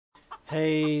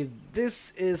Hey,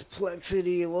 this is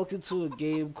Plexity and welcome to a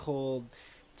game called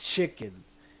Chkn.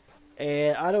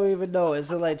 And I don't even know,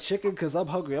 is it like chicken? Because I'm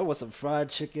hungry. I want some fried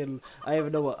chicken. I don't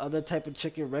even know what other type of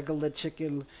chicken, regular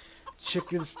chicken,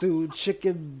 chicken stew,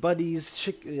 chicken buddies,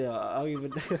 chicken, yeah, I don't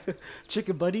even,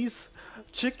 chicken buddies?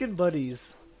 Chicken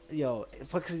buddies. Yo,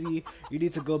 Plexity, you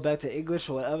need to go back to English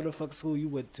or whatever the fuck school you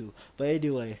went to. But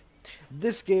anyway.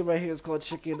 This game right here is called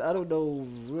Chkn. I don't know,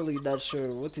 really not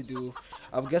sure what to do.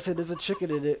 I'm guessing there's a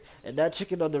chicken in it, and that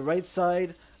chicken on the right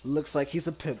side looks like he's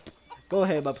a pimp. Go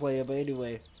ahead, my player, but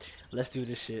anyway, let's do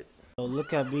this shit. Oh,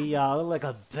 look at me, y'all. I look like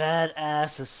a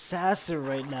badass assassin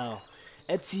right now.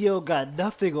 Ezio got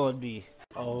nothing on me.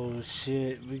 Oh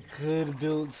shit, we could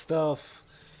build stuff.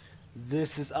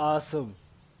 This is awesome.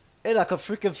 And I can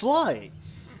freaking fly.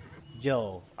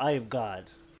 Yo, I am God.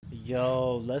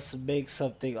 Yo, let's make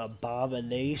something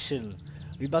abomination.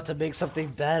 We about to make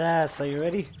something badass. Are you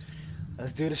ready?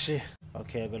 Let's do the shit.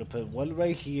 Okay, I'm gonna put one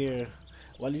right here.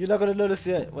 Well, you're not gonna notice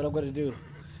yet what I'm gonna do.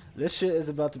 This shit is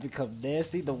about to become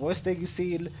nasty. The worst thing you've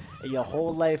seen in your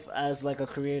whole life as like a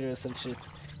creator or some shit.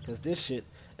 Cause this shit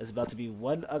is about to be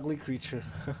one ugly creature.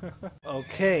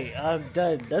 Okay, I'm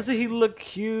done. Doesn't he look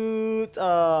cute?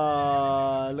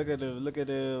 Look at him. Look at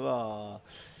him.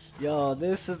 Yo,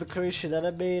 this is the creation that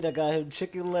I made. I got him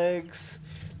chicken legs.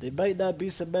 They might not be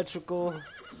symmetrical.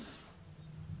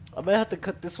 I might have to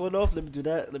cut this one off. Let me do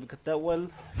that. Let me cut that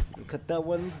one. Let me cut that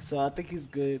one. So I think he's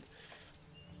good.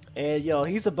 And yo,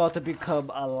 he's about to become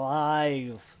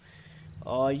alive.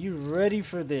 Are you ready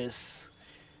for this?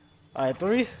 Alright,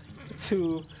 3,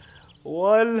 2,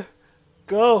 1,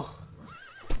 go.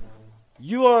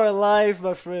 You are alive,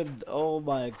 my friend. Oh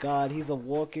my god, he's a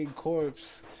walking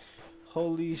corpse.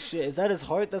 Holy shit, is that his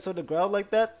heart that's on the ground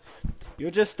like that?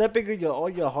 You're just stepping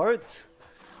on your heart?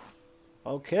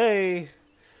 Okay.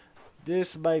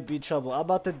 This might be trouble. I'm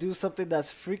about to do something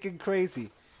that's freaking crazy.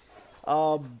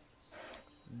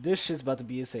 This shit's about to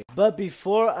be insane. But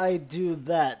before I do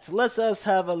that, let's us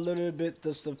have a little bit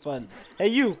of some fun. Hey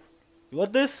you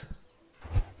want this?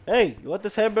 Hey, you want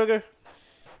this hamburger?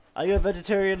 Are you a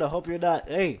vegetarian? I hope you're not.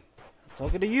 Hey, I'm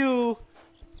talking to you.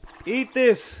 Eat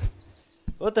this.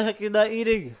 What the heck are you not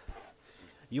eating?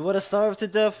 You want to starve to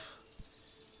death?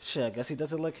 Shit, I guess he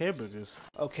doesn't like hamburgers.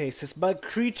 Okay, since my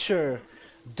creature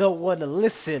don't want to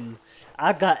listen,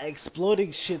 I got exploding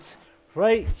shits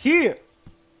right here.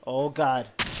 Oh god.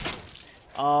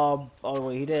 Oh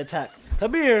wait, he didn't attack.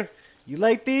 Come here. You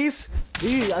like these?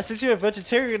 Since you're a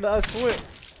vegetarian, I swear.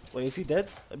 Wait, is he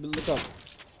dead? Let me look up.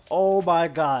 Oh my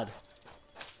god.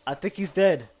 I think he's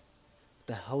dead.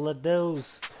 The hell are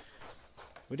those?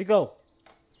 Where'd he go?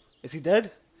 Is he dead?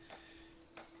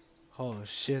 Oh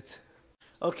shit.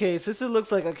 Okay, since it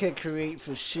looks like I can't create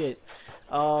for shit,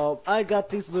 I got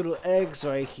these little eggs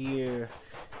right here,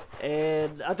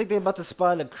 and I think they're about to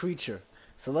spawn a creature.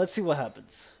 So let's see what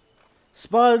happens.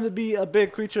 Spawn to be a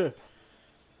big creature.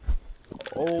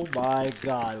 Oh my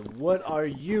god, what are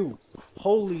you?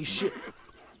 Holy shit.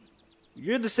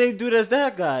 You're the same dude as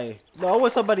that guy. No, I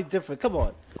want somebody different. Come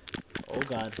on. Oh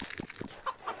god.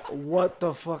 What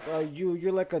the fuck are you?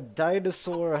 You're like a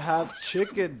dinosaur half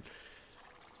chicken.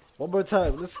 One more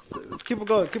time. Let's keep it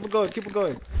going. Keep it going. Keep it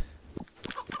going.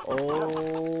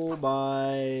 Oh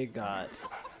my god.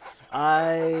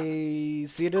 I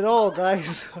seen it all,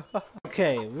 guys.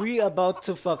 Okay, we about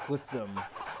to fuck with them.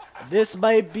 This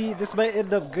might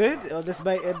end up good or this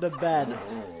might end up bad.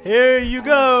 Here you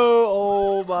go.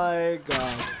 Oh my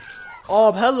god.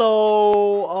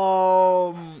 Hello.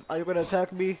 Are you gonna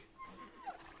attack me?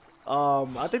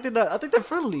 I think they're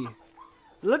friendly.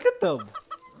 Look at them.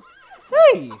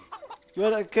 Hey,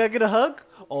 can I get a hug?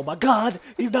 Oh my god,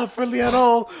 he's not friendly at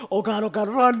all. Oh god,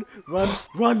 run, run,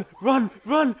 run, run, run,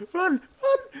 run, run.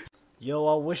 Yo,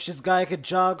 I wish this guy could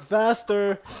jog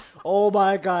faster. Oh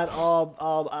my god,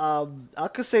 I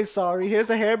could say sorry. Here's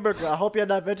a hamburger. I hope you're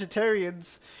not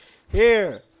vegetarians.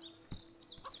 Here.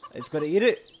 It's gonna eat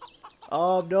it?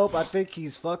 Nope, I think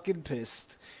he's fucking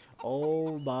pissed.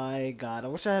 Oh my god, I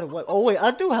wish I had a weapon. Oh wait, I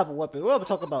do have a weapon. What am I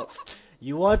talking about?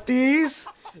 You want these?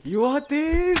 You want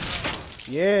these?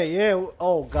 Yeah, yeah.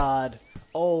 Oh god.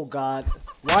 Oh god.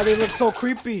 Why they look so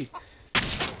creepy?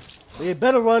 You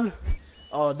better run.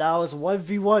 Oh, now it's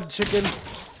 1v1, chicken.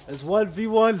 It's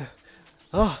 1v1.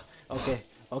 Oh, okay.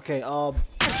 Okay,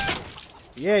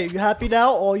 yeah, you happy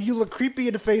now? Oh, you look creepy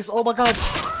in the face. Oh my god.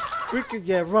 Freaking,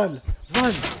 yeah, run.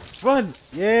 Run. Run.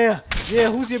 Yeah. Yeah,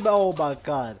 who's your... Oh my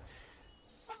god.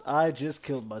 I just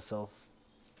killed myself.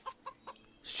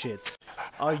 Shit.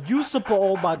 Are you supposed...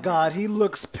 Oh my god, he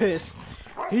looks pissed.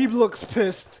 He looks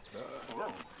pissed.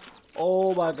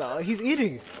 Oh my god, he's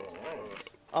eating.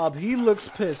 He looks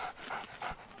pissed.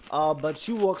 But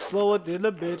you walk slower than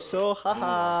a bitch, so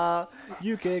haha,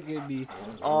 you can't get me.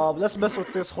 Let's mess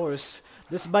with this horse.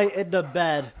 This might end up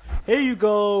bad. Here you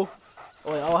go.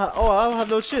 Oh, wait, I don't have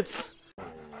no shits.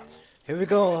 Here we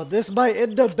go. This might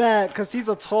end up bad because he's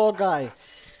a tall guy.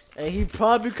 And he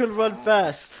probably could run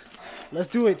fast. Let's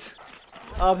do it.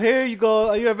 Here you go.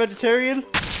 Are you a vegetarian?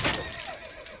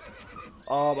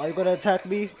 Are you gonna attack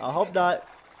me? I hope not.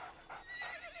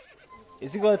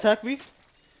 Is he gonna attack me?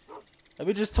 Let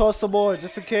me just toss some more,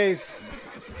 just in case.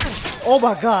 Oh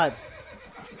my god!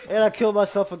 And I killed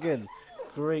myself again.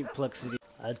 Great Plexity.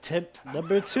 Attempt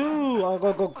number 2. I'm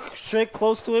gonna go straight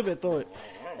close to him and throw it.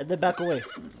 And then back away.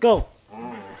 Go!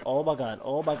 Oh my god,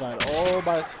 oh my god, oh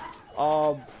my...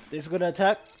 Is he gonna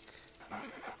attack?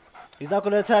 He's not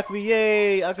gonna attack me,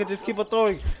 yay! I can just keep on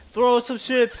throwing. Throw some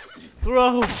shits!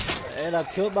 Throw! And I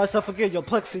killed myself again, yo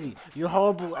Plexity. You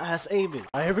horrible ass aiming.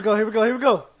 Alright, here we go, here we go, here we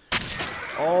go!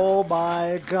 Oh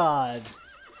my god.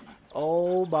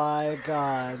 Oh my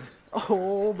god.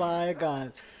 Oh my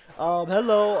god.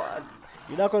 Hello.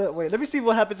 You're not gonna... Wait, let me see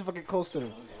what happens if I get close to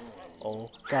him. Oh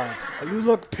god. You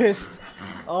look pissed.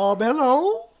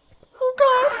 Hello? Oh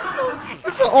god.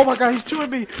 Oh my god, he's chewing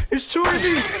me. He's chewing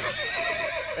me.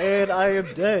 And I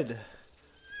am dead.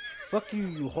 Fuck you,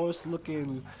 you horse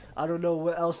looking... I don't know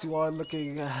what else you are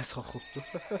looking asshole.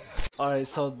 Alright,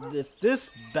 so if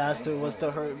this bastard was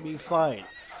to hurt me, fine.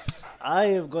 I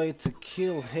am going to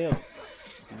kill him.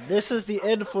 This is the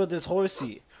end for this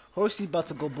horsey. Horsey about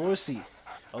to go borsey.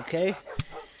 Okay?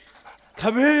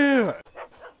 Come here!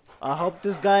 I hope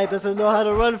this guy doesn't know how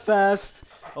to run fast.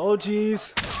 Oh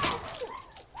jeez.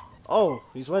 Oh,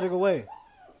 he's running away.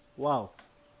 Wow.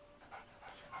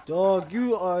 Dog,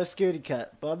 you are a scaredy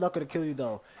cat, but I'm not gonna kill you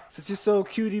though. Since you're so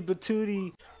cutie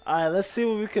patootie. Alright, let's see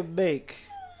what we can make.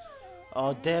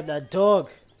 Oh damn that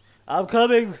dog. I'm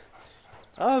coming.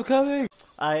 I'm coming.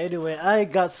 Alright, anyway, I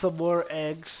got some more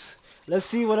eggs. Let's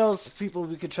see what else people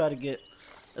we can try to get.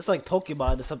 It's like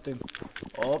Pokemon or something.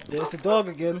 Oh, there's the dog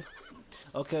again.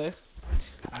 Okay.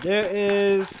 There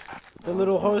is the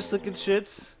little horse looking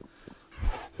shits.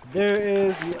 There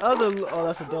is the other... Oh,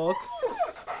 that's a dog.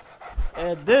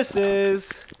 And this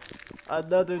is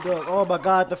another dog. Oh my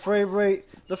god, the frame rate.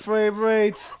 The frame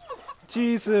rate.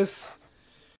 Jesus.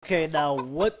 Okay, now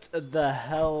what the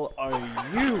hell are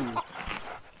you?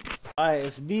 Alright,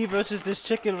 it's me versus this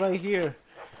chicken right here.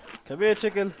 Come here,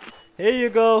 chicken. Here you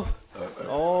go.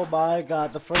 Oh my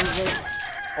god, the frame rate.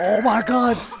 Oh my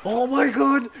god. Oh my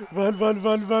god. Run, run,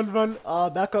 run, run, run.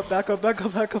 Back up, back up, back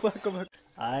up, back up, back up, back up.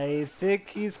 I think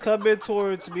he's coming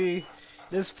towards me.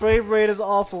 This frame rate is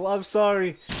awful. I'm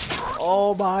sorry.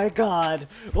 Oh my god.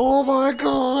 Oh my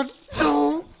god.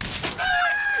 No.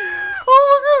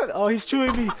 Oh my god. Oh, he's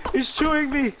chewing me. He's chewing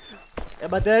me.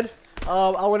 Am I dead?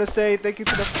 I want to say thank you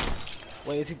to the...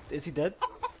 Wait, is he dead?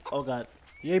 Oh god.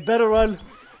 You better run.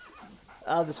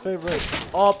 Out of this frame rate.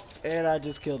 Oh, and I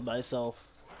just killed myself.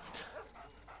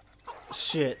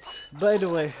 Shit. But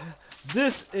anyway,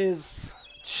 this is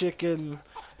Chkn.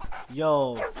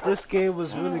 Yo, this game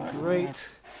was really great.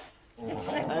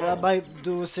 And I might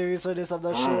do a series on this, I'm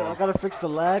not sure. I gotta fix the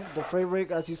lag. The frame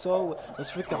rate, as you saw,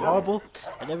 was freaking horrible.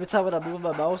 And every time when I move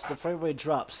my mouse, the frame rate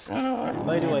drops. But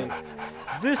anyway,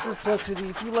 this is Plexity.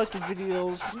 If you like the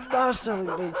video, smash that link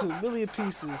button to a million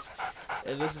pieces.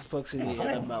 And this is Plexity, and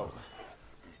I'm out.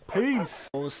 Peace!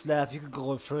 Oh snap, you can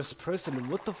go in first person, and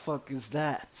what the fuck is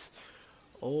that?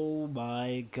 Oh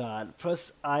my god.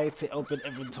 Press I to open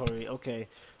inventory. Okay.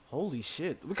 Holy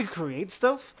shit. We can create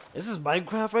stuff? Is this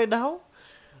Minecraft right now?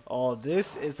 Oh,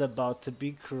 this is about to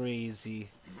be crazy.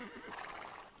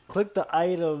 Click the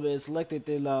item and select it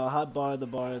in hotbar the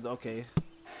bar. Okay.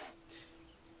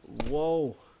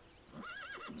 Whoa.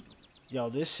 Yo,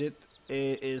 this shit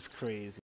is crazy.